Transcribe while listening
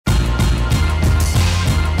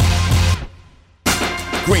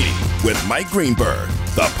Greeny with Mike Greenberg,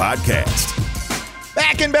 the podcast.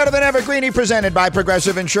 Back and better than ever, Greeny, presented by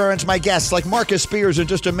Progressive Insurance. My guests, like Marcus Spears, in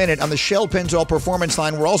just a minute on the Shell Pennzoil Performance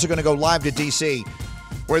Line. We're also going to go live to D.C.,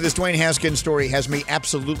 where this Dwayne Haskins story has me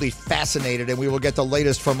absolutely fascinated, and we will get the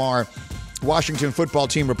latest from our Washington football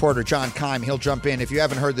team reporter, John Keim. He'll jump in. If you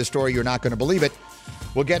haven't heard this story, you're not going to believe it.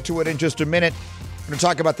 We'll get to it in just a minute. We're going to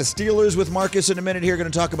talk about the Steelers with Marcus in a minute here. Going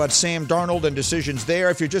to talk about Sam Darnold and decisions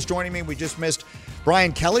there. If you're just joining me, we just missed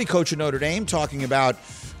Brian Kelly, coach of Notre Dame, talking about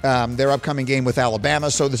their upcoming game with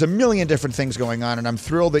Alabama. So there's a million different things going on, and I'm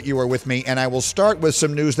thrilled that you are with me. And I will start with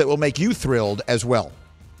some news that will make you thrilled as well.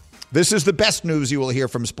 This is the best news you will hear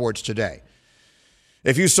from sports today.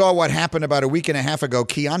 If you saw what happened about a week and a half ago,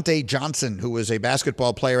 Keontae Johnson, who was a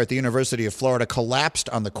basketball player at the University of Florida, collapsed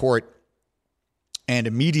on the court. And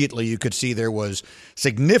immediately you could see there was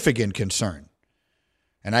significant concern.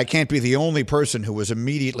 And I can't be the only person who was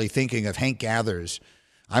immediately thinking of Hank Gathers.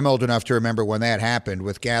 I'm old enough to remember when that happened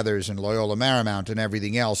with Gathers and Loyola Marymount and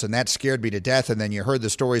everything else, and that scared me to death. And then you heard the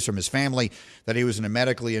stories from his family that he was in a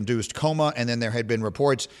medically induced coma, and then there had been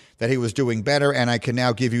reports that he was doing better, and I can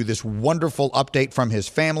now give you this wonderful update from his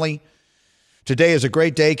family. Today is a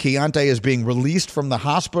great day. Keontae is being released from the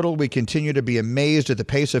hospital. We continue to be amazed at the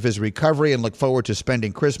pace of his recovery and look forward to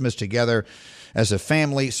spending Christmas together as a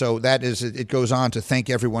family. So that is, it goes on to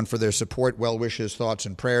thank everyone for their support, well wishes, thoughts,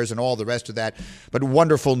 and prayers, and all the rest of that. But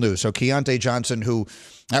wonderful news. So Keontae Johnson, who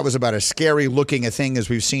that was about as scary looking a thing as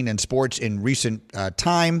we've seen in sports in recent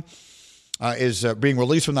time, is being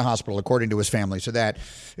released from the hospital, according to his family. So that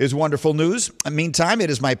is wonderful news. Meantime, it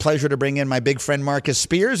is my pleasure to bring in my big friend Marcus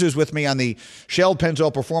Spears, who's with me on the Shell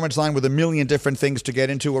Pennzoil Performance Line with a million different things to get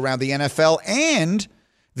into around the NFL and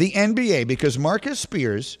the NBA. Because Marcus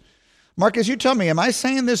Spears, Marcus, you tell me, am I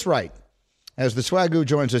saying this right? As the Swagoo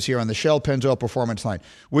joins us here on the Shell Pennzoil Performance Line,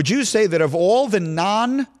 would you say that of all the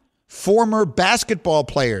non-former basketball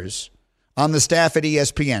players on the staff at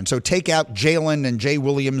ESPN, so take out Jalen and Jay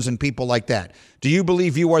Williams and people like that, do you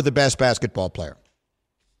believe you are the best basketball player?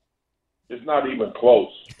 It's not even close,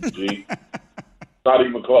 G. Not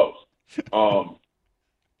even close.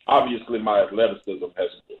 Obviously, my athleticism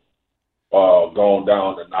has gone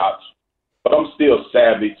down a notch, but I'm still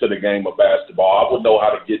savvy to the game of basketball. I would know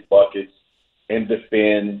how to get buckets and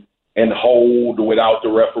defend and hold without the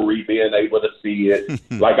referee being able to see it.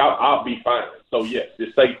 Like, I'll be fine. So, yes,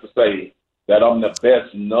 it's safe to say that I'm the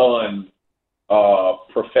best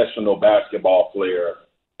non-professional basketball player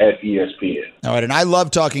at ESPN. All right, and I love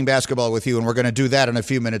talking basketball with you, and we're going to do that in a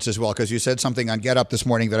few minutes as well, because you said something on Get Up this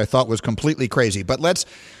morning that I thought was completely crazy. But let's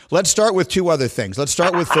start with two other things. Let's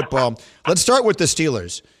start with football. Let's start with the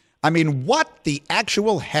Steelers. I mean, what the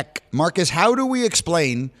actual heck, Marcus, how do we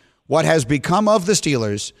explain what has become of the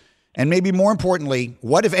Steelers? And maybe more importantly,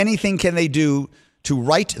 what, if anything, can they do to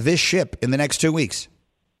right this ship in the next 2 weeks?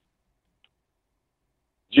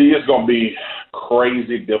 Gee, it's going to be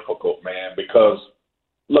crazy difficult, man, because,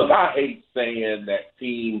 look, I hate saying that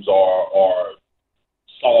teams are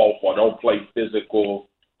soft or don't play physical.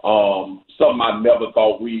 Something I never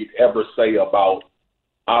thought we'd ever say about,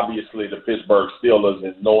 obviously, the Pittsburgh Steelers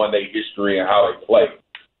and knowing their history and how they play.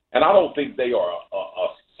 And I don't think they are a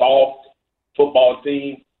soft football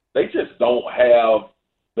team. They just don't have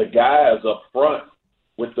the guys up front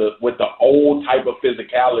with the old type of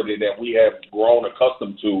physicality that we have grown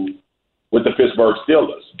accustomed to with the Pittsburgh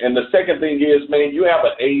Steelers. And the second thing is, man, you have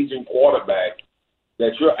an aging quarterback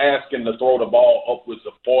that you're asking to throw the ball upwards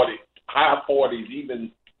of 40, high 40s,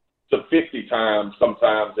 even to 50 times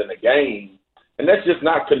sometimes in a game. And that's just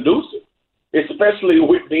not conducive, especially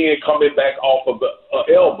with being coming back off of an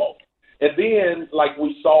elbow. And then, like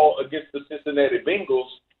we saw against the Cincinnati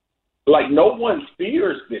Bengals, like no one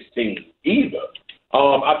fears this team either.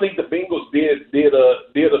 I think the Bengals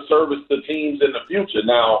did a service to teams in the future.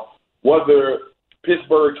 Now, whether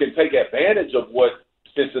Pittsburgh can take advantage of what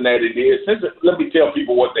Cincinnati did, let me tell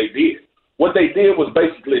people what they did. What they did was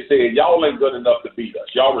basically saying, y'all ain't good enough to beat us.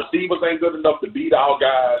 Y'all receivers ain't good enough to beat our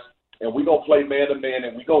guys, and we're going to play man-to-man,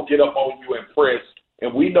 and we're going to get up on you and press.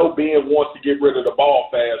 And we know Ben wants to get rid of the ball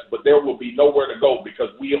fast, but there will be nowhere to go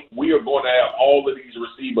because we are going to have all of these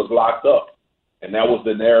receivers locked up. And that was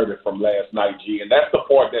the narrative from last night, G. And that's the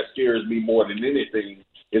part that scares me more than anything,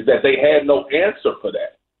 is that they had no answer for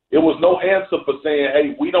that. It was no answer for saying,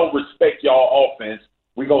 hey, we don't respect y'all offense.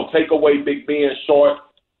 We're going to take away Big Ben's short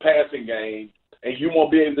passing game, and you won't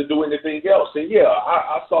be able to do anything else. And, yeah,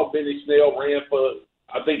 I saw Benny Snell ran for,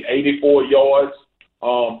 I think, 84 yards,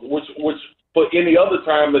 which for any other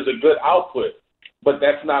time is a good output. But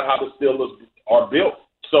that's not how the Steelers are built.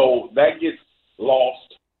 So that gets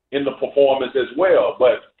lost in the performance as well.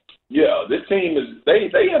 But Yeah, this team is they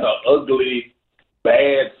in an ugly,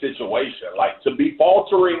 bad situation. Like, to be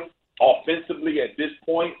faltering offensively at this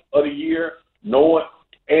point of the year, knowing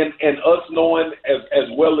and us knowing as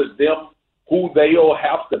well as them who they'll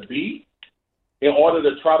have to be in order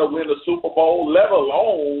to try to win the Super Bowl, let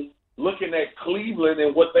alone looking at Cleveland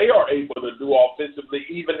and what they are able to do offensively,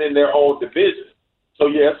 even in their own division. So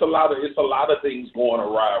yeah, it's a lot of things going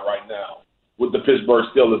awry right now with the Pittsburgh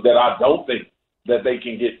Steelers that I don't think that they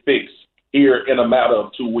can get fixed here in a matter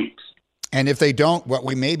of 2 weeks. And if they don't, what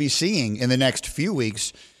we may be seeing in the next few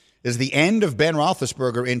weeks is the end of Ben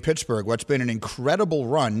Roethlisberger in Pittsburgh, what's been an incredible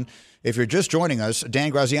run. If you're just joining us, Dan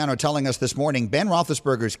Graziano telling us this morning, Ben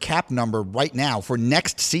Roethlisberger's cap number right now for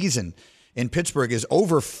next season in Pittsburgh is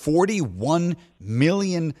over $41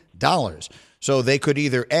 million. So they could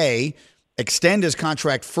either, A, extend his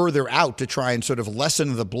contract further out to try and sort of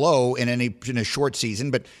lessen the blow in a short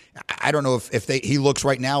season, but I don't know if he looks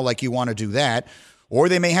right now like you want to do that, or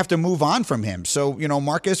they may have to move on from him. So,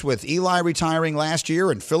 Marcus, with Eli retiring last year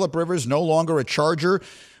and Phillip Rivers no longer a Charger,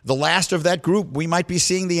 the last of that group, we might be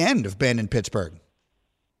seeing the end of Ben in Pittsburgh.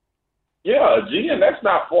 Yeah, G, and that's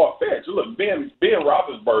not far-fetched. Look, Ben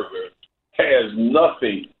Roethlisberger has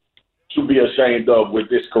nothing to be ashamed of with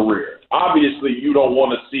this career. Obviously, you don't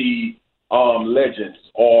want to see legends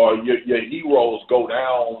or your heroes go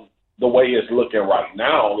down the way it's looking right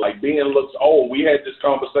now. Like, Ben looks old. We had this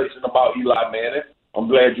conversation about Eli Manning. I'm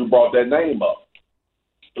glad you brought that name up.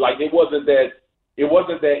 Like, it wasn't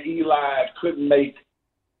that Eli couldn't make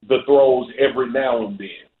the throws every now and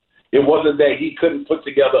then. It wasn't that he couldn't put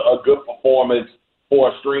together a good performance for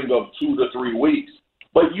a string of 2 to 3 weeks.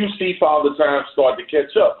 But you see Father Time start to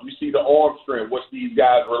catch up. You see the arm strength, which these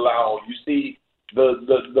guys rely on. You see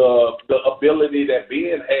the ability that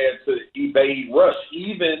Ben had to evade rush,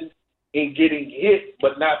 even in getting hit,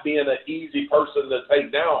 but not being an easy person to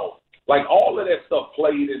take down. Like, all of that stuff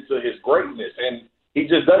played into his greatness, and he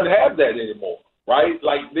just doesn't have that anymore, right?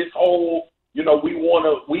 Like, this whole, we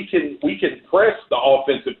can press the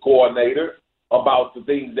offensive coordinator about the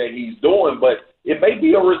things that he's doing, but it may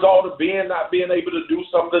be a result of Ben not being able to do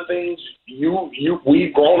some of the things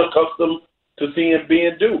we've grown accustomed to seeing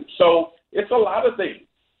Ben do. So it's a lot of things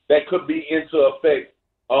that could be into effect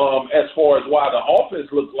as far as why the offense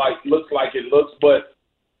looks like it looks. But,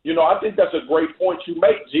 I think that's a great point you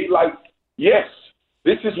make, G. Like, yes,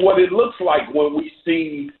 this is what it looks like when we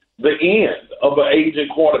see the end of an aging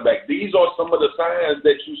quarterback. These are some of the signs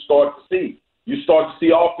that you start to see. You start to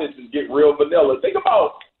see offenses get real vanilla. Think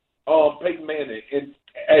about Peyton Manning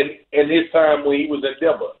and his time when he was at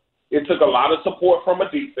Denver. It took a lot of support from a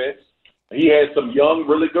defense. He had some young,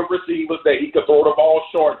 really good receivers that he could throw the ball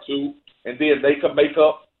short to, and then they could make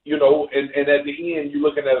up, and at the end, you're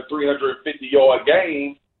looking at a 350-yard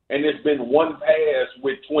game, and it's been one pass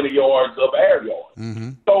with 20 yards of air yards. Mm-hmm.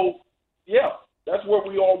 So, yeah, that's where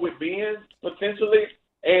we are with Ben, potentially.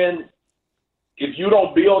 And if you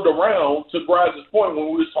don't build around, to Graz's point when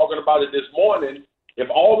we was talking about it this morning, if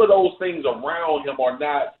all of those things around him are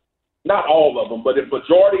not all of them, but if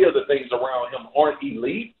majority of the things around him aren't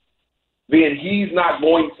elite, then he's not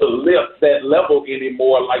going to lift that level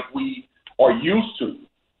anymore like we are used to.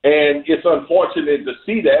 And it's unfortunate to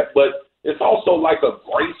see that, but it's also like a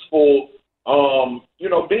graceful,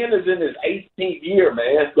 Ben is in his 18th year,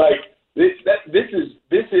 man. Like, this is,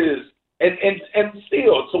 and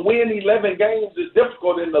still, to win 11 games is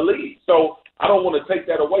difficult in the league. So I don't want to take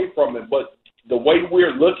that away from him, but the way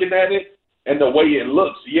we're looking at it and the way it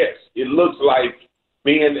looks, yes, it looks like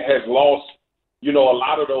Ben has lost, a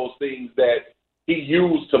lot of those things that he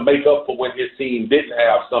used to make up for when his team didn't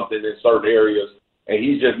have something in certain areas, and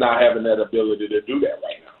he's just not having that ability to do that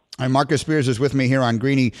right now. And Marcus Spears is with me here on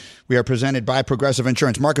Greeny. We are presented by Progressive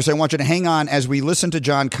Insurance. Marcus, I want you to hang on as we listen to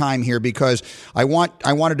John Keim here, because I want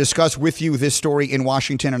to discuss with you this story in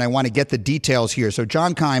Washington, and I want to get the details here. So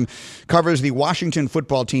John Keim covers the Washington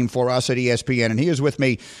football team for us at ESPN, and he is with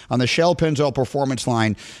me on the Shell Pennzoil Performance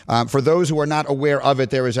Line. For those who are not aware of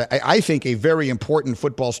it, there is, I think, a very important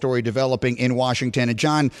football story developing in Washington. And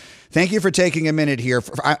John, thank you for taking a minute here.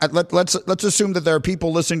 Let's assume that there are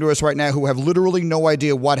people listening to us right now who have literally no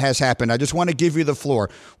idea what has happened. I just want to give you the floor.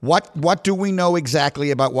 What do we know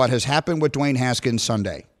exactly about what has happened with Dwayne Haskins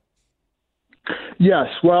Sunday? Yes,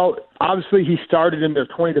 well, obviously he started in their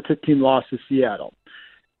 20-15 loss to Seattle.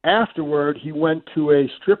 Afterward, he went to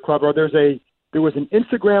a strip club, or there was an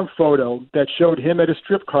Instagram photo that showed him at a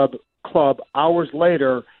strip club hours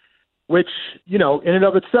later, which, in and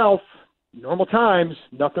of itself, normal times,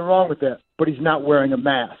 nothing wrong with that, but he's not wearing a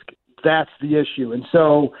mask. That's the issue. And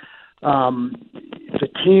so the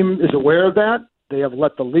team is aware of that. They have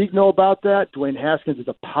let the league know about that. Dwayne Haskins has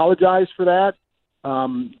apologized for that.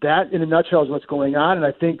 That, in a nutshell, is what's going on. And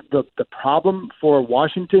I think the problem for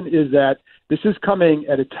Washington is that this is coming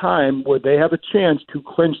at a time where they have a chance to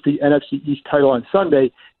clinch the NFC East title on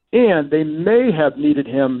Sunday, and they may have needed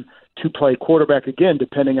him to play quarterback again,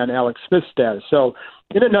 depending on Alex Smith's status. So,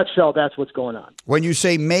 in a nutshell, that's what's going on. When you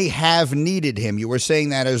say may have needed him, you were saying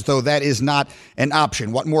that as though that is not an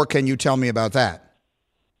option. What more can you tell me about that?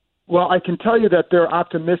 Well, I can tell you that they're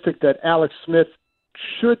optimistic that Alex Smith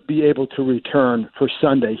should be able to return for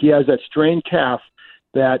Sunday. He has that strained calf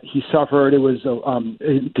that he suffered. It was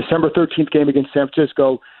a December 13th game against San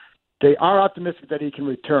Francisco. They are optimistic that he can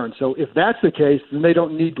return. So if that's the case, then they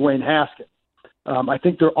don't need Dwayne Haskins. I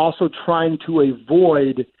think they're also trying to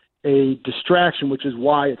avoid a distraction, which is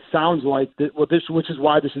why it sounds like which is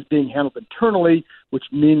why this is being handled internally, which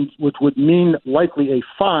would mean likely a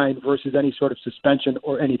fine versus any sort of suspension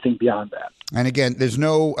or anything beyond that. And again, there's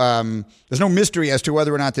no mystery as to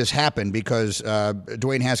whether or not this happened because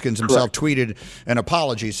Dwayne Haskins himself tweeted an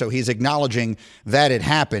apology, so he's acknowledging that it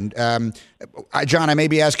happened. John, I may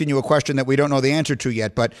be asking you a question that we don't know the answer to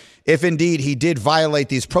yet, but if indeed he did violate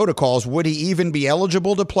these protocols, would he even be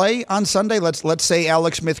eligible to play on Sunday? Let's say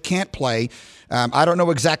Alex Smith can't play. I don't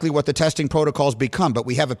know exactly what the testing protocols become, but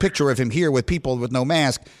we have a picture of him here with people with no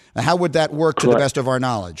mask. How would that work to the best of our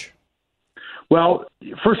knowledge? Well,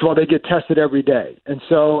 first of all, they get tested every day. And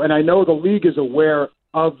I know the league is aware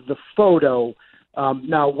of the photo.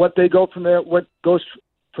 Now, what goes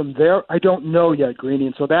from there, I don't know yet, Greeny.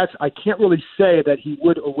 And so I can't really say that he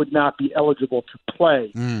would or would not be eligible to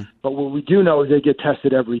play. But what we do know is they get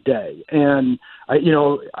tested every day. And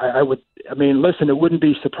listen, it wouldn't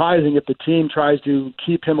be surprising if the team tries to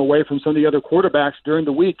keep him away from some of the other quarterbacks during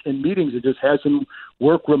the week in meetings. It just has him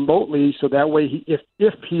work remotely, so that way,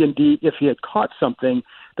 if he had caught something,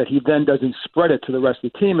 that he then doesn't spread it to the rest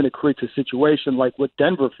of the team, and it creates a situation like what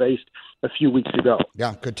Denver faced a few weeks ago.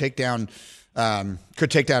 Yeah, could take down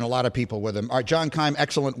a lot of people with him. All right, John Keim,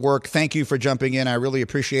 excellent work. Thank you for jumping in. I really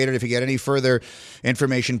appreciate it. If you get any further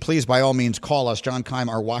information, please, by all means, call us. John Keim,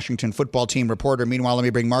 our Washington football team reporter. Meanwhile, let me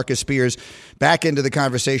bring Marcus Spears back into the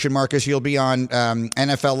conversation. Marcus, you'll be on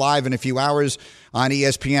NFL Live in a few hours on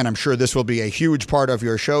ESPN. I'm sure this will be a huge part of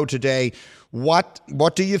your show today. What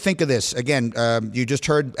do you think of this? Again, you just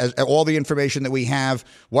heard all the information that we have.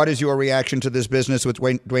 What is your reaction to this business with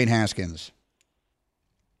Dwayne Haskins?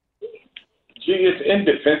 Gee, it's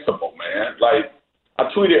indefensible, man. Like I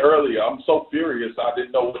tweeted earlier, I'm so furious I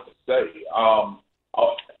didn't know what to say. I'm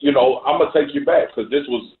gonna take you back because this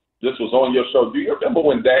was on your show. Do you remember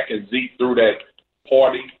when Dak and Zeke threw that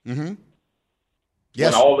party? Mm-hmm.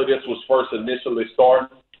 Yes. When all of this was first initially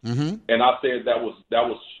started, mm-hmm. and I said that was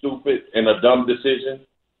stupid and a dumb decision.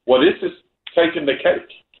 Well, this is taking the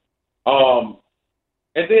cake. And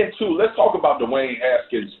then too, let's talk about Dwayne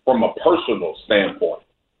Haskins from a personal standpoint.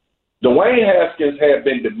 Dwayne Haskins had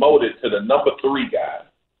been demoted to the number 3 guy,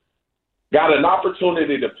 got an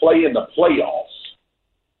opportunity to play in the playoffs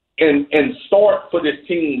and start for this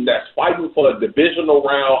team that's fighting for a divisional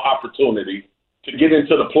round opportunity to get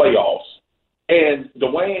into the playoffs. And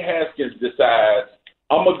Dwayne Haskins decides,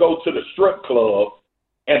 I'm going to go to the strip club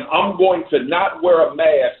and I'm going to not wear a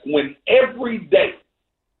mask when every day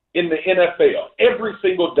in the NFL, every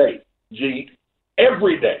single day,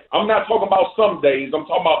 every day. I'm not talking about some days. I'm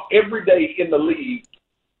talking about every day in the league.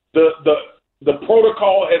 The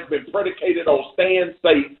protocol has been predicated on staying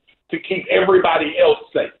safe to keep everybody else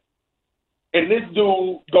safe. And this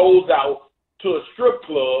dude goes out to a strip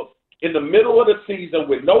club in the middle of the season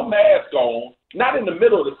with no mask on, not in the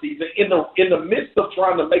middle of the season, in the midst of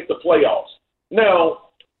trying to make the playoffs. Now,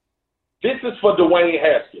 this is for Dwayne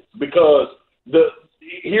Haskins because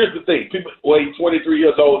here's the thing. He's 23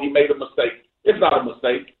 years old. He made a mistake. It's not a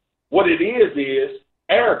mistake. What it is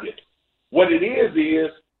arrogance. What it is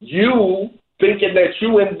you thinking that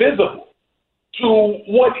you're invisible to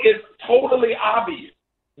what is totally obvious,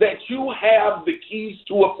 that you have the keys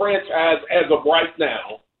to a franchise as of right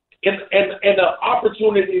now and an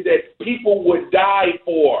opportunity that people would die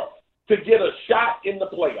for to get a shot in the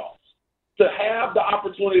playoffs, to have the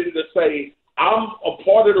opportunity to say, I'm a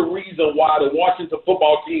part of the reason why the Washington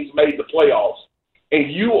football teams made the playoffs. And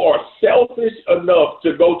you are selfish enough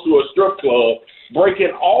to go to a strip club,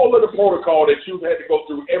 breaking all of the protocol that you've had to go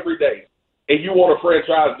through every day, and you want a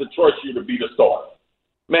franchise to trust you to be the starter.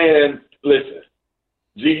 Man, listen,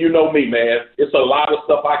 you know me, man. It's a lot of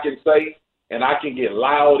stuff I can say, and I can get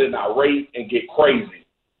loud and irate and get crazy.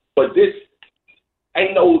 But this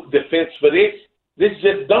ain't no defense for this. This is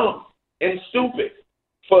just dumb and stupid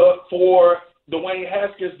for Dwayne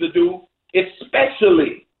Haskins to do,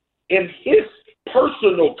 especially in his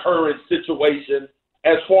personal current situation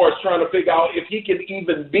as far as trying to figure out if he can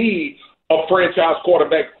even be a franchise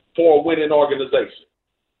quarterback for a winning organization.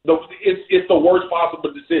 It's the worst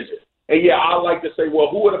possible decision. And, yeah, I like to say, well,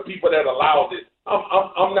 who are the people that allowed it?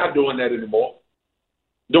 I'm not doing that anymore.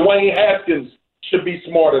 Dwayne Haskins should be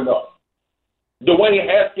smart enough. Dwayne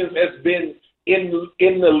Haskins has been in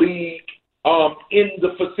the league, in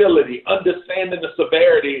the facility, understanding the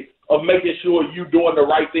severity of making sure you're doing the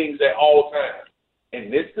right things at all times.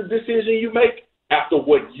 And this the decision you make after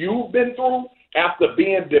what you've been through, after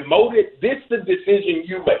being demoted. This the decision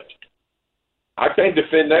you make. I can't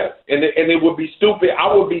defend that, and it would be stupid.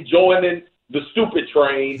 I would be joining the stupid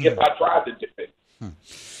train if I tried to defend.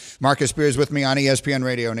 Marcus Spears with me on ESPN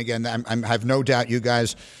Radio. And again, I have no doubt you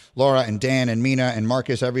guys, Laura and Dan and Mina and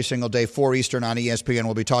Marcus, every single day, 4 Eastern on ESPN.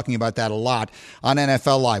 We'll be talking about that a lot on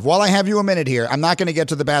NFL Live. While I have you a minute here, I'm not going to get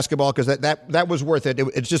to the basketball because that was worth it.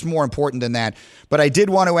 It's just more important than that. But I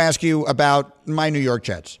did want to ask you about my New York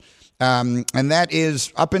Jets. And that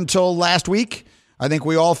is, up until last week, I think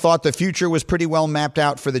we all thought the future was pretty well mapped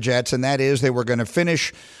out for the Jets, and that is they were going to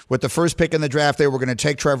finish with the first pick in the draft. They were going to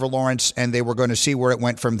take Trevor Lawrence, and they were going to see where it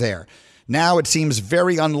went from there. Now it seems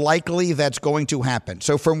very unlikely that's going to happen.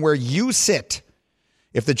 So from where you sit,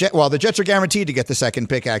 if the Jets are guaranteed to get the second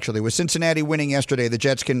pick, actually. With Cincinnati winning yesterday, the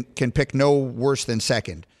Jets can pick no worse than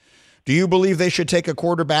second. Do you believe they should take a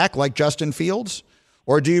quarterback like Justin Fields,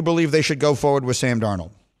 or do you believe they should go forward with Sam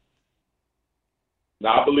Darnold?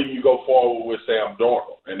 Now, I believe you go forward with Sam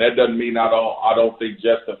Darnold, and that doesn't mean I don't think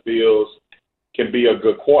Justin Fields can be a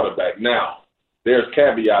good quarterback. Now, there's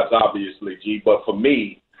caveats, obviously, G, but for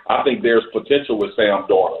me, I think there's potential with Sam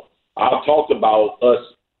Darnold. I've talked about us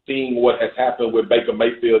seeing what has happened with Baker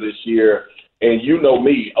Mayfield this year, and you know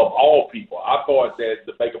me, of all people, I thought that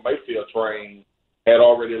the Baker Mayfield train had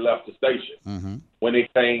already left the station when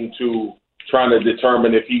it came to trying to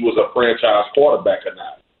determine if he was a franchise quarterback or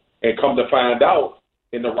not. And come to find out,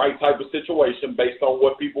 in the right type of situation, based on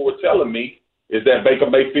what people were telling me, is that Baker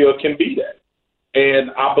Mayfield can be that.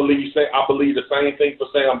 And I believe the same thing for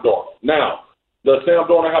Sam Darnold. Now, does Sam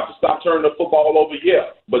Darnold have to stop turning the football over? Yeah.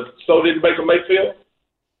 But so did Baker Mayfield.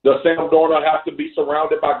 Does Sam Darnold have to be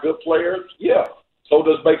surrounded by good players? Yeah. So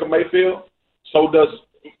does Baker Mayfield. So does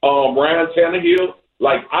Ryan Tannehill.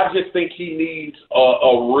 Like, I just think he needs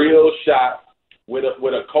a real shot with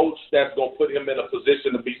a coach that's going to put him in a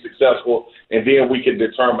position to be successful, and then we can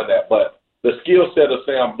determine that. But the skill set of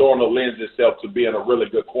Sam Darnold lends itself to being a really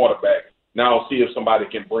good quarterback. Now I'll see if somebody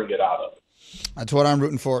can bring it out of it. That's what I'm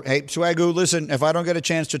rooting for. Hey, Swagoo, listen, if I don't get a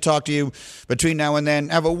chance to talk to you between now and then,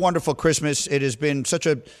 have a wonderful Christmas. It has been such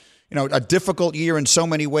a difficult year in so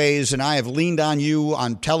many ways, and I have leaned on you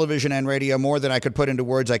on television and radio more than I could put into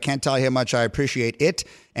words. I can't tell you how much I appreciate it,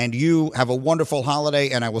 and you have a wonderful holiday,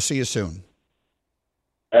 and I will see you soon.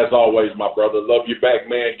 As always, my brother, love you back,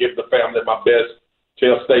 man. Give the family my best.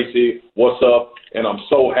 Tell Stacy what's up, and I'm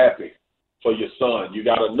so happy for your son. You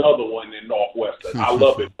got another one in Northwestern. I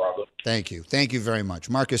love it, brother. Thank you. Thank you very much.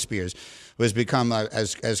 Marcus Spears, who has become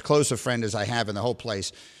as close a friend as I have in the whole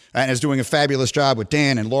place, and is doing a fabulous job with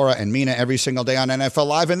Dan and Laura and Mina every single day on NFL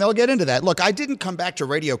Live, and they'll get into that. Look, I didn't come back to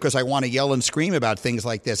radio because I want to yell and scream about things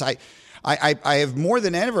like this. I have more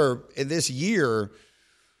than ever this year,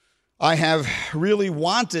 I have really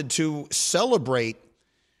wanted to celebrate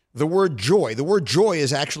the word joy. The word joy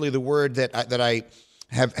is actually the word that I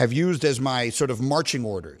have used as my sort of marching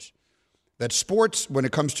orders. That sports, when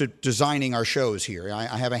it comes to designing our shows here,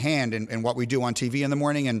 I have a hand in what we do on TV in the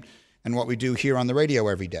morning and what we do here on the radio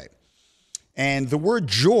every day. And the word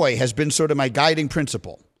joy has been sort of my guiding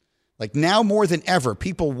principle. Like now more than ever,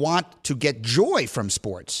 people want to get joy from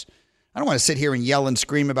sports. I don't want to sit here and yell and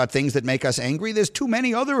scream about things that make us angry. There's too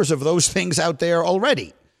many others of those things out there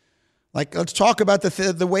already. Like, let's talk about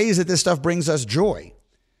the ways that this stuff brings us joy.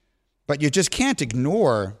 But you just can't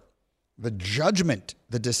ignore the judgment,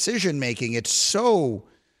 the decision-making. It's so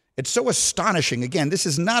astonishing. Again, this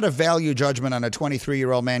is not a value judgment on a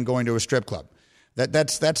 23-year-old man going to a strip club.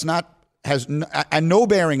 Has no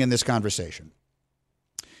bearing in this conversation.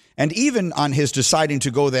 And even on his deciding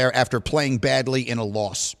to go there after playing badly in a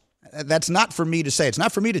loss. That's not for me to say. It's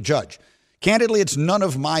not for me to judge. Candidly, it's none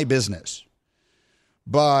of my business.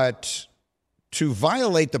 But to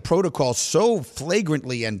violate the protocol so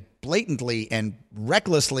flagrantly and blatantly and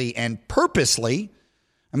recklessly and purposely,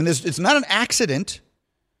 I mean, it's not an accident.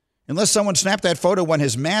 Unless someone snapped that photo when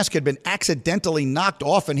his mask had been accidentally knocked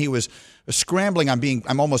off and he was scrambling.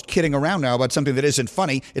 I'm almost kidding around now about something that isn't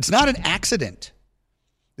funny. It's not an accident.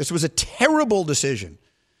 This was a terrible decision.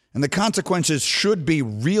 And the consequences should be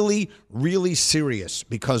really, really serious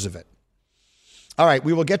because of it. All right,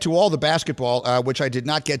 we will get to all the basketball, which I did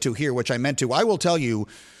not get to here, which I meant to. I will tell you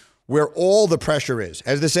where all the pressure is.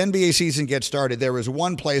 As this NBA season gets started, there is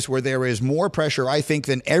one place where there is more pressure, I think,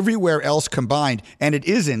 than everywhere else combined, and it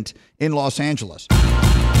isn't in Los Angeles.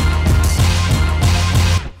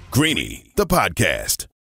 Greeny, the podcast.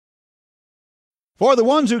 For the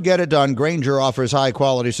ones who get it done, Grainger offers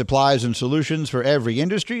high-quality supplies and solutions for every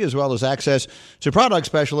industry, as well as access to product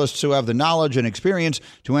specialists who have the knowledge and experience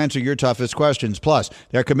to answer your toughest questions. Plus,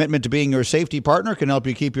 their commitment to being your safety partner can help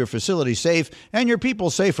you keep your facility safe and your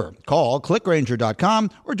people safer. Call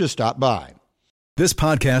clickgrainger.com or just stop by. This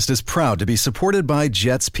podcast is proud to be supported by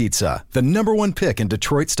Jets Pizza, the #1 pick in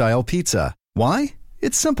Detroit-style pizza. Why?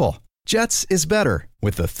 It's simple. Jets is better.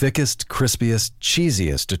 With the thickest, crispiest,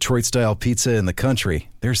 cheesiest Detroit-style pizza in the country,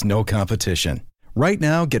 there's no competition. Right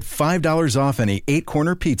now, get $5 off any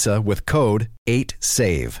 8-corner pizza with code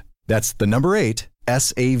 8SAVE. That's the number 8,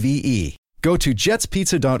 SAVE. Go to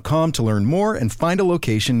jetspizza.com to learn more and find a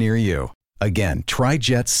location near you. Again, try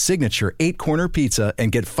Jet's signature 8-corner pizza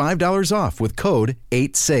and get $5 off with code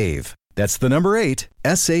 8SAVE. That's the number 8,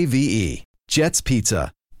 SAVE. Jet's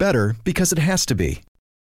Pizza. Better because it has to be.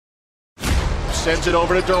 Sends it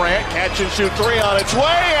over to Durant. Catch and shoot three on its way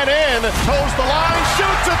and in. Toes the line.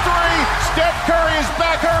 Shoots a three. Steph Curry is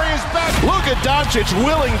back. Curry is back. Luka Doncic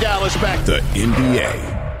willing Dallas back. The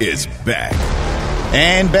NBA is back.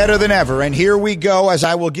 And better than ever. And here we go, as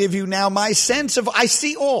I will give you now my sense of I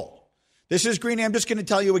see all. This is Greeny. I'm just going to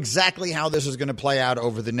tell you exactly how this is going to play out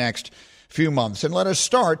over the next few months. And let us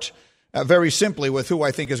start very simply with who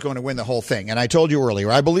I think is going to win the whole thing. And I told you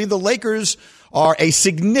earlier, I believe the Lakers are a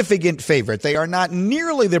significant favorite. They are not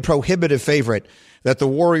nearly the prohibitive favorite that the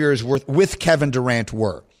Warriors with Kevin Durant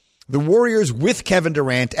were. The Warriors with Kevin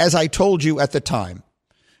Durant, as I told you at the time,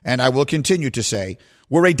 and I will continue to say,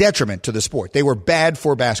 were a detriment to the sport. They were bad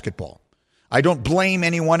for basketball. I don't blame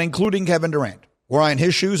anyone, including Kevin Durant. Were I in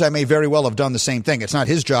his shoes, I may very well have done the same thing. It's not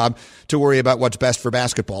his job to worry about what's best for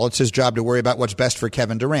basketball. It's his job to worry about what's best for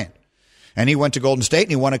Kevin Durant. And he went to Golden State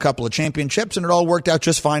and he won a couple of championships and it all worked out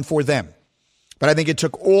just fine for them. But I think it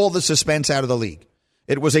took all the suspense out of the league.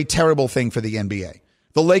 It was a terrible thing for the NBA.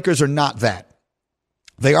 The Lakers are not that.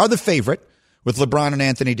 They are the favorite with LeBron and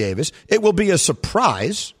Anthony Davis. It will be a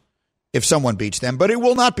surprise if someone beats them, but it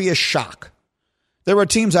will not be a shock. There are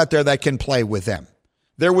teams out there that can play with them.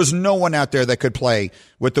 There was no one out there that could play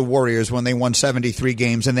with the Warriors when they won 73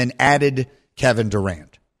 games and then added Kevin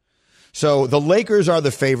Durant. So the Lakers are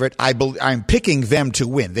the favorite. I'm picking them to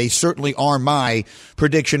win. They certainly are my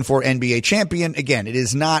prediction for NBA champion. Again, it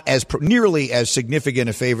is not as nearly as significant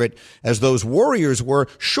a favorite as those Warriors were.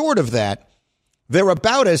 Short of that, they're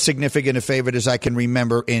about as significant a favorite as I can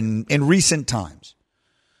remember in recent times.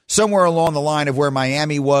 Somewhere along the line of where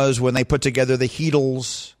Miami was when they put together the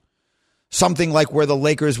Heatles. Something like where the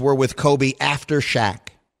Lakers were with Kobe after Shaq.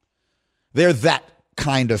 They're that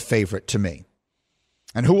kind of favorite to me.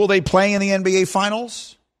 And who will they play in the NBA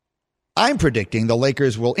Finals? I'm predicting the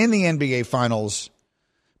Lakers will, in the NBA Finals,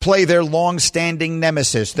 play their long-standing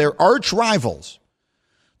nemesis, their arch rivals,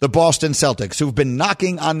 the Boston Celtics, who've been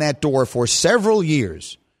knocking on that door for several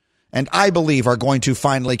years, and I believe are going to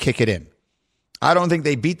finally kick it in. I don't think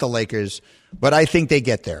they beat the Lakers, but I think they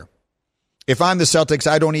get there. If I'm the Celtics,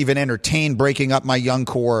 I don't even entertain breaking up my young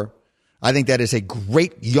core. I think that is a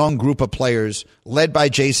great young group of players led by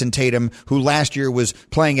Jason Tatum, who last year was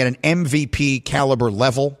playing at an MVP caliber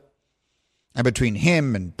level. And between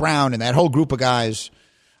him and Brown and that whole group of guys,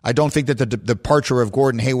 I don't think that the departure of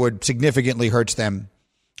Gordon Hayward significantly hurts them.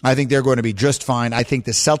 I think they're going to be just fine. I think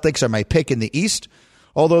the Celtics are my pick in the East,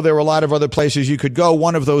 although there are a lot of other places you could go.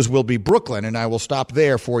 One of those will be Brooklyn, and I will stop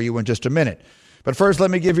there for you in just a minute. But first,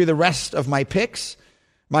 let me give you the rest of my picks.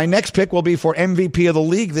 My next pick will be for MVP of the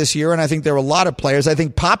league this year, and I think there are a lot of players. I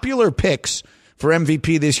think popular picks for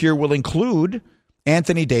MVP this year will include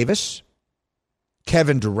Anthony Davis,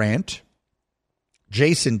 Kevin Durant,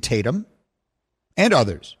 Jason Tatum, and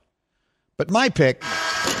others. But my pick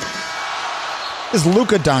is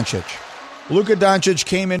Luka Doncic. Luka Doncic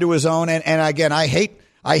came into his own, and again, I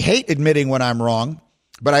hate admitting when I'm wrong,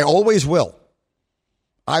 but I always will.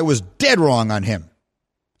 I was dead wrong on him.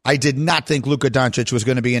 I did not think Luka Doncic was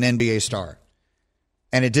going to be an NBA star.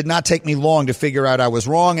 And it did not take me long to figure out I was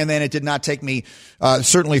wrong. And then it did not take me,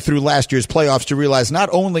 certainly through last year's playoffs, to realize not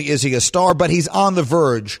only is he a star, but he's on the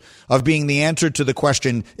verge of being the answer to the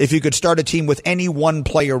question, if you could start a team with any one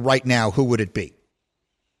player right now, who would it be?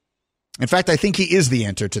 In fact, I think he is the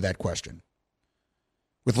answer to that question.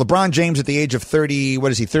 With LeBron James at the age of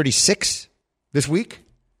 36 this week?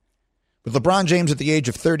 With LeBron James at the age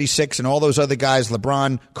of 36 and all those other guys,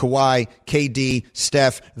 LeBron, Kawhi, KD,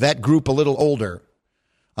 Steph, that group a little older,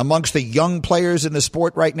 amongst the young players in the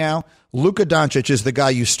sport right now, Luka Doncic is the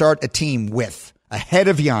guy you start a team with, ahead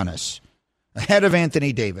of Giannis, ahead of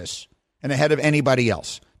Anthony Davis, and ahead of anybody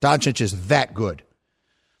else. Doncic is that good.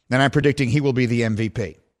 And I'm predicting he will be the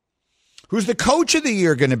MVP. Who's the coach of the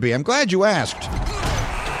year going to be? I'm glad you asked.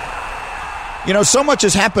 You know, so much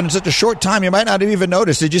has happened in such a short time, you might not have even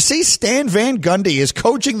noticed. Did you see Stan Van Gundy is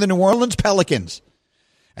coaching the New Orleans Pelicans?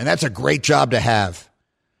 And that's a great job to have.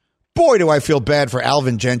 Boy, do I feel bad for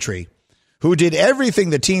Alvin Gentry, who did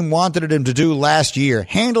everything the team wanted him to do last year,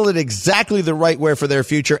 handled it exactly the right way for their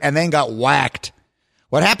future, and then got whacked.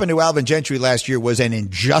 What happened to Alvin Gentry last year was an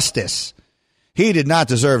injustice. He did not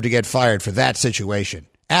deserve to get fired for that situation.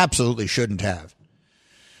 Absolutely shouldn't have.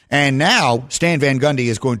 And now Stan Van Gundy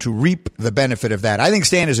is going to reap the benefit of that. I think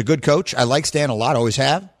Stan is a good coach. I like Stan a lot, always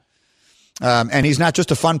have. And he's not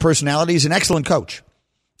just a fun personality. He's an excellent coach.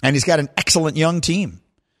 And he's got an excellent young team.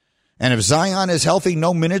 And if Zion is healthy,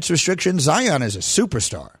 no minutes restriction, Zion is a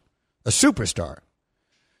superstar. A superstar.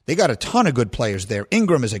 They got a ton of good players there.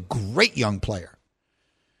 Ingram is a great young player.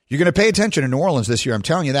 You're going to pay attention to New Orleans this year. I'm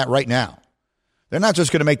telling you that right now. They're not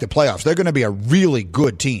just going to make the playoffs. They're going to be a really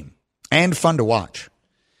good team and fun to watch.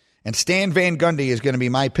 And Stan Van Gundy is going to be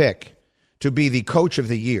my pick to be the coach of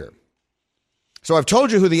the year. So I've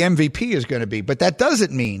told you who the MVP is going to be, but that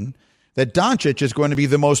doesn't mean that Doncic is going to be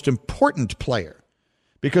the most important player,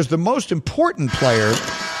 because the most important player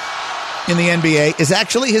in the NBA is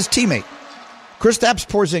actually his teammate, Kristaps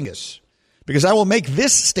Porzingis. Because I will make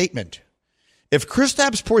this statement. If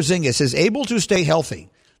Kristaps Porzingis is able to stay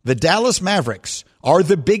healthy, the Dallas Mavericks are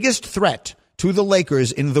the biggest threat to the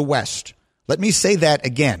Lakers in the West. Let me say that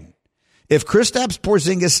again. If Kristaps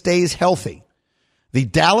Porzingis stays healthy, the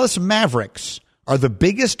Dallas Mavericks are the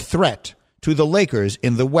biggest threat to the Lakers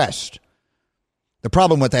in the West. The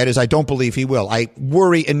problem with that is I don't believe he will. I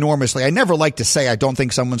worry enormously. I never like to say I don't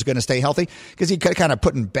think someone's going to stay healthy, because you kind of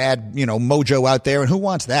putting bad, mojo out there. And who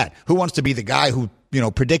wants that? Who wants to be the guy who,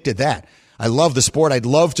 predicted that? I love the sport. I'd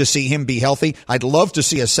love to see him be healthy. I'd love to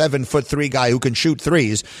see a 7'3" guy who can shoot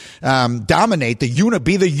threes dominate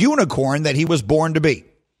be the unicorn that he was born to be.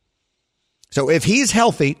 So if he's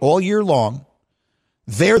healthy all year long,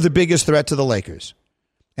 they're the biggest threat to the Lakers.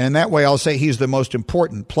 And in that way, I'll say he's the most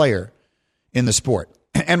important player in the sport.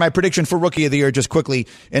 And my prediction for Rookie of the Year, just quickly,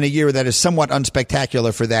 in a year that is somewhat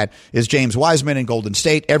unspectacular for that, is James Wiseman in Golden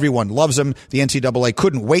State. Everyone loves him. The NCAA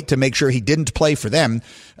couldn't wait to make sure he didn't play for them.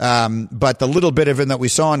 But the little bit of him that we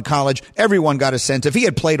saw in college, everyone got a sense. If he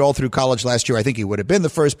had played all through college last year, I think he would have been the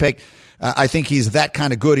first pick. I think he's that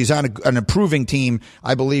kind of good. He's on an improving team.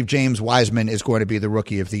 I believe James Wiseman is going to be the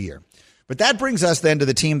Rookie of the Year. But that brings us then to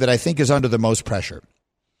the team that I think is under the most pressure.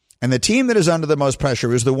 And the team that is under the most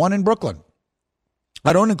pressure is the one in Brooklyn.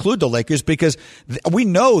 I don't include the Lakers because we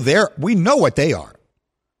know what they are.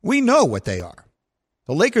 We know what they are.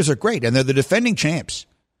 The Lakers are great, and they're the defending champs.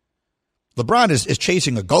 LeBron is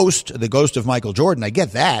chasing the ghost of Michael Jordan. I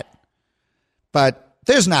get that. But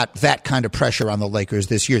there's not that kind of pressure on the Lakers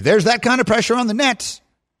this year. There's that kind of pressure on the Nets.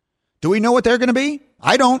 Do we know what they're going to be?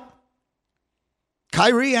 I don't.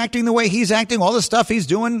 Kyrie acting the way he's acting, all the stuff he's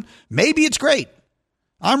doing, maybe it's great.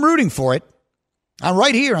 I'm rooting for it. I'm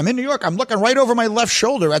right here. I'm in New York. I'm looking right over my left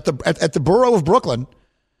shoulder at the borough of Brooklyn.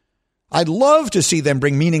 I'd love to see them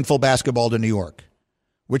bring meaningful basketball to New York,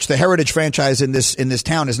 which the Heritage franchise in this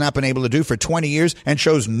town has not been able to do for 20 years and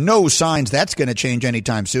shows no signs that's going to change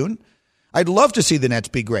anytime soon. I'd love to see the Nets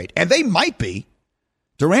be great, and they might be.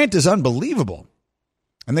 Durant is unbelievable,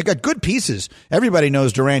 and they got good pieces. Everybody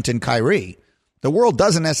knows Durant and Kyrie. The world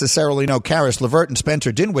doesn't necessarily know Karis LeVert and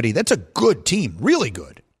Spencer Dinwiddie. That's a good team, really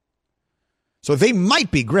good. So they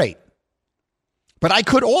might be great. But I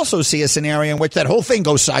could also see a scenario in which that whole thing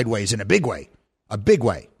goes sideways in a big way. A big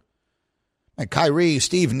way. And Kyrie,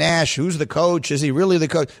 Steve Nash, who's the coach? Is he really the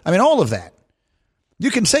coach? I mean, all of that.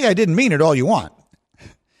 You can say I didn't mean it all you want.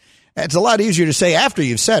 It's a lot easier to say after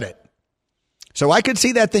you've said it. So I could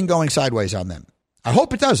see that thing going sideways on them. I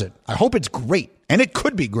hope it doesn't. I hope it's great. And it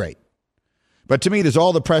could be great. But to me, there's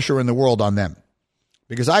all the pressure in the world on them.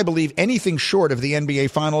 Because I believe anything short of the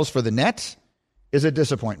NBA Finals for the Nets is a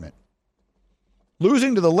disappointment.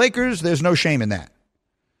 Losing to the Lakers, there's no shame in that.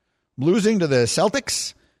 Losing to the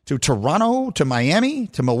Celtics, to Toronto, to Miami,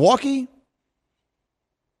 to Milwaukee.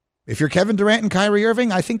 If you're Kevin Durant and Kyrie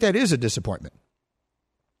Irving, I think that is a disappointment.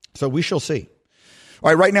 So we shall see. All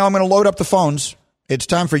right, right now I'm going to load up the phones. It's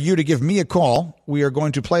time for you to give me a call. We are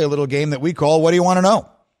going to play a little game that we call What Do You Want to Know?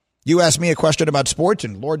 You ask me a question about sports,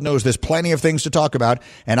 and Lord knows there's plenty of things to talk about,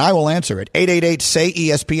 and I will answer it.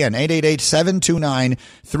 888-SAY-ESPN,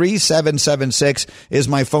 888-729-3776 is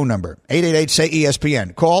my phone number.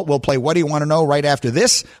 888-SAY-ESPN. Call. We'll play What Do You Want to Know right after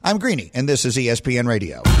this. I'm Greeny, and this is ESPN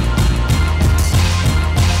Radio.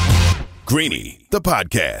 Greeny, the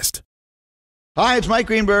podcast. Hi, it's Mike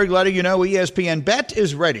Greenberg letting you know ESPN Bet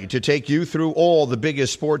is ready to take you through all the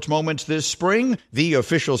biggest sports moments this spring. The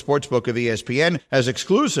official sportsbook of ESPN has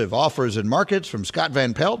exclusive offers and markets from Scott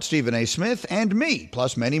Van Pelt, Stephen A. Smith, and me,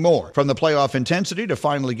 plus many more. From the playoff intensity to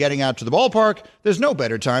finally getting out to the ballpark, there's no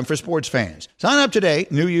better time for sports fans. Sign up today.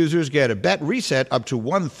 New users get a bet reset up to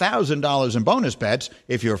 $1,000 in bonus bets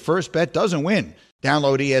if your first bet doesn't win.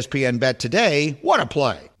 Download ESPN Bet today. What a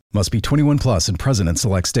play. Must be 21 plus and present in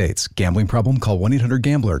select states. Gambling problem? Call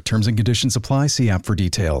 1-800-GAMBLER. Terms and conditions apply. See app for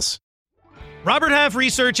details. Robert Half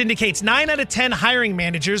research indicates 9 out of 10 hiring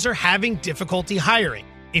managers are having difficulty hiring.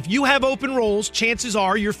 If you have open roles, chances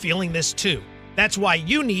are you're feeling this too. That's why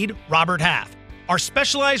you need Robert Half. Our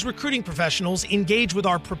specialized recruiting professionals engage with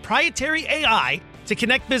our proprietary AI to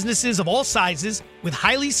connect businesses of all sizes with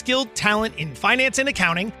highly skilled talent in finance and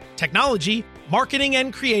accounting, technology, marketing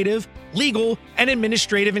and creative, legal, and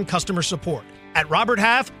administrative and customer support. At Robert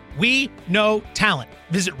Half, we know talent.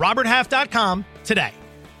 Visit roberthalf.com today.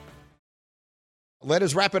 Let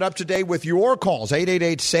us wrap it up today with your calls.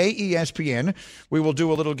 888-SAY-ESPN. We will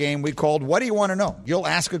do a little game we called What Do You Want to Know? You'll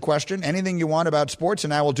ask a question, anything you want about sports,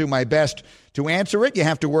 and I will do my best to answer it. You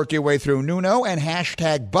have to work your way through Nuno and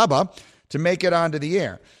hashtag Bubba to make it onto the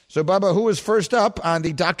air. So, Bubba, who is first up on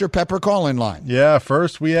the Dr. Pepper call-in line? Yeah,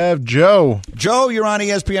 first we have Joe. Joe, you're on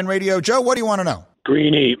ESPN Radio. Joe, what do you want to know?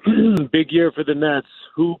 Greeny, big year for the Nets.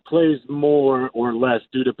 Who plays more or less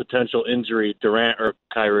due to potential injury, Durant or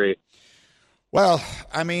Kyrie? Well,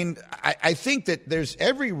 I mean, I think that there's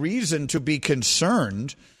every reason to be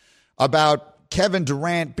concerned about Kevin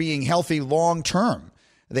Durant being healthy long term.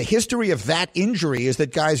 The history of that injury is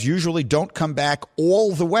that guys usually don't come back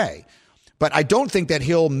all the way. But I don't think that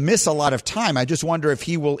he'll miss a lot of time. I just wonder if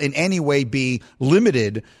he will in any way be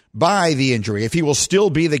limited by the injury, if he will still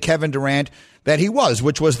be the Kevin Durant that he was,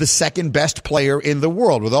 which was the second best player in the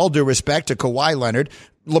world. With all due respect to Kawhi Leonard,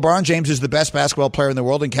 LeBron James is the best basketball player in the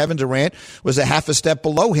world, and Kevin Durant was a half a step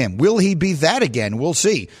below him. Will he be that again? We'll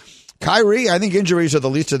see. Kyrie, I think injuries are the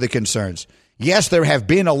least of the concerns. Yes, there have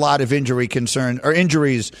been a lot of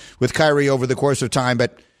injuries with Kyrie over the course of time,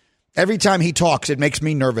 but every time he talks, it makes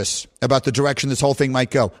me nervous about the direction this whole thing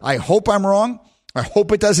might go. I hope I'm wrong. I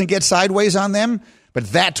hope it doesn't get sideways on them, but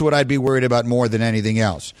that's what I'd be worried about more than anything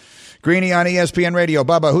else. Greeny on ESPN Radio.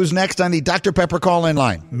 Bubba, who's next on the Dr. Pepper call-in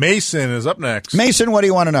line? Mason is up next. Mason, what do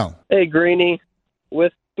you want to know? Hey, Greeny.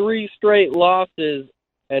 With 3 straight losses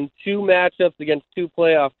and 2 matchups against 2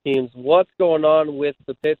 playoff teams, what's going on with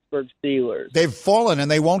the Pittsburgh Steelers? They've fallen and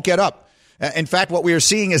they won't get up. In fact, what we are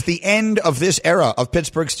seeing is the end of this era of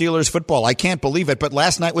Pittsburgh Steelers football. I can't believe it, but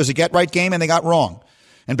last night was a get-right game and they got wrong.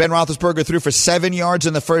 And Ben Roethlisberger threw for 7 yards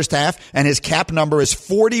in the first half, and his cap number is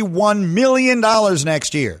 $41 million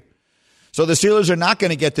next year. So the Steelers are not going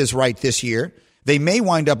to get this right this year. They may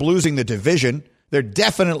wind up losing the division. They're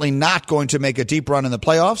definitely not going to make a deep run in the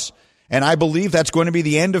playoffs. And I believe that's going to be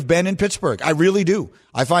the end of Ben in Pittsburgh. I really do.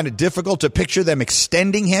 I find it difficult to picture them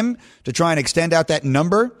extending him to try and extend out that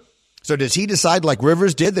number. So does he decide, like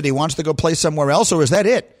Rivers did, that he wants to go play somewhere else, or is that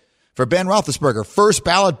it for Ben Roethlisberger? First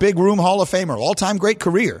ballot, big room Hall of Famer, all-time great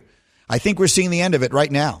career. I think we're seeing the end of it right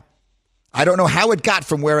now. I don't know how it got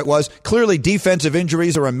from where it was. Clearly, defensive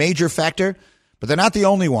injuries are a major factor, but they're not the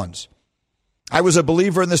only ones. I was a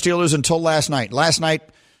believer in the Steelers until last night. Last night,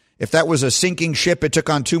 if that was a sinking ship, it took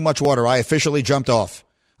on too much water. I officially jumped off.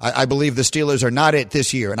 I believe the Steelers are not it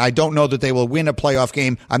this year, and I don't know that they will win a playoff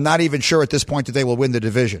game. I'm not even sure at this point that they will win the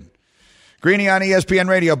division. Greeny on ESPN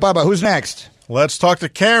Radio. Bubba, who's next? Let's talk to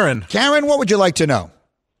Karen. Karen, what would you like to know?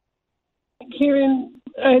 Karen,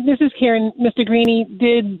 this is Karen. Mr. Greeny,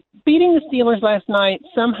 did beating the Steelers last night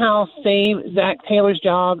somehow save Zach Taylor's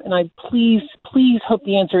job? And I please hope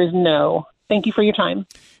the answer is no. Thank you for your time.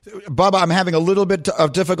 Bubba, I'm having a little bit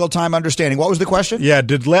of difficult time understanding. What was the question? Yeah,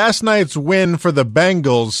 did last night's win for the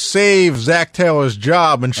Bengals save Zach Taylor's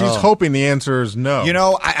job? And she's hoping the answer is no. You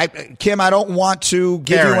know, Kim, I don't want to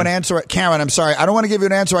give you an answer. Karen, I'm sorry. I don't want to give you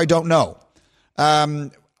an answer I don't know.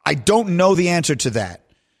 I don't know the answer to that.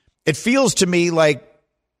 It feels to me like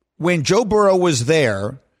when Joe Burrow was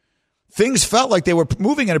there, things felt like they were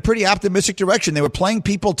moving in a pretty optimistic direction. They were playing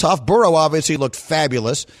people tough. Burrow obviously looked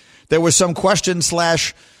fabulous. There was some question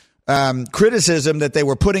 / criticism that they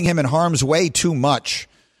were putting him in harm's way too much.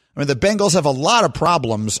 I mean, the Bengals have a lot of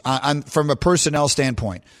problems from a personnel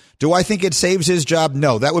standpoint. Do I think it saves his job?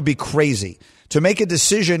 No, that would be crazy. To make a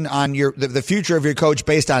decision on the future of your coach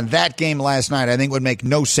based on that game last night, I think would make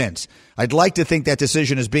no sense. I'd like to think that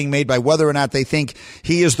decision is being made by whether or not they think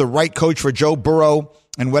he is the right coach for Joe Burrow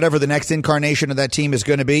and whatever the next incarnation of that team is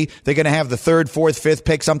going to be. They're going to have the 3rd, 4th, 5th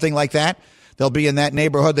pick, something like that. They'll be in that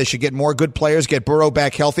neighborhood. They should get more good players, get Burrow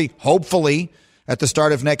back healthy, hopefully at the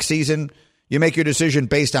start of next season. You make your decision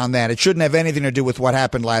based on that. It shouldn't have anything to do with what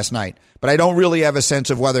happened last night. But I don't really have a sense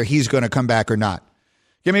of whether he's going to come back or not.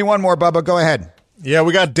 Give me one more, Bubba. Go ahead. Yeah,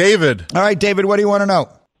 we got David. All right, David, what do you want to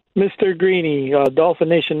know? Mr. Greeny, Dolphin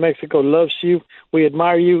Nation Mexico loves you. We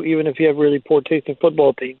admire you, even if you have really poor taste in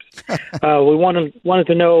football teams. We wanted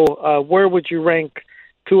to know, where would you rank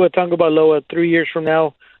Tua Tagovailoa 3 years from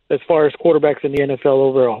now as far as quarterbacks in the NFL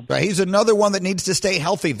overall? Right, he's another one that needs to stay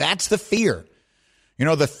healthy. That's the fear. You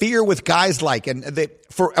know, the fear with guys like,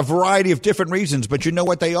 for a variety of different reasons, but you know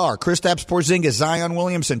what they are. Kristaps Porzingis, Zion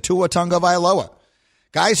Williamson, Tua Tagovailoa.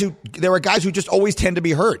 There are guys who just always tend to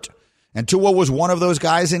be hurt. And Tua was one of those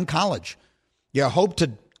guys in college. You hope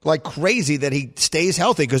to, like crazy, that he stays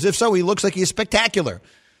healthy, because if so, he looks like he's spectacular.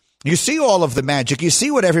 You see all of the magic. You see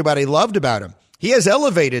what everybody loved about him. He has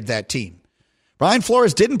elevated that team. Brian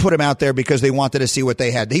Flores didn't put him out there because they wanted to see what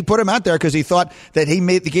they had. He put him out there because he thought that he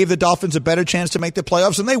gave the Dolphins a better chance to make the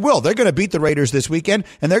playoffs, and they will. They're going to beat the Raiders this weekend,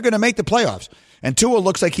 and they're going to make the playoffs. And Tua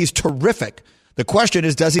looks like he's terrific. The question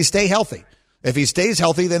is, does he stay healthy? If he stays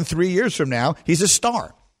healthy, then 3 years from now, he's a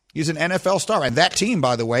star. He's an NFL star. And that team,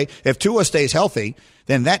 by the way, if Tua stays healthy,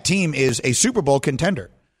 then that team is a Super Bowl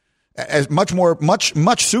contender. As much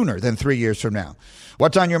sooner than 3 years from now.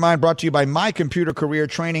 What's on Your Mind, brought to you by My Computer Career,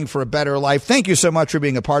 training for a better life. Thank you so much for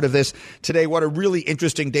being a part of this today. What a really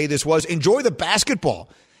interesting day this was. Enjoy the basketball.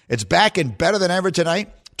 It's back and better than ever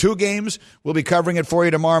tonight. 2 games. We'll be covering it for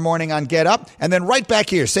you tomorrow morning on Get Up. And then right back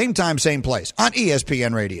here, same time, same place on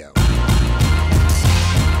ESPN Radio.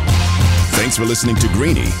 Thanks for listening to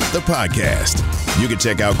Greeny, the podcast. You can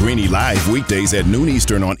check out Greeny live weekdays at noon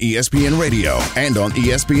Eastern on ESPN Radio and on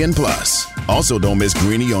ESPN Plus. Also, don't miss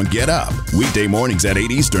Greeny on Get Up, weekday mornings at 8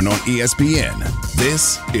 Eastern on ESPN.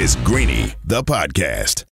 This is Greeny, the podcast.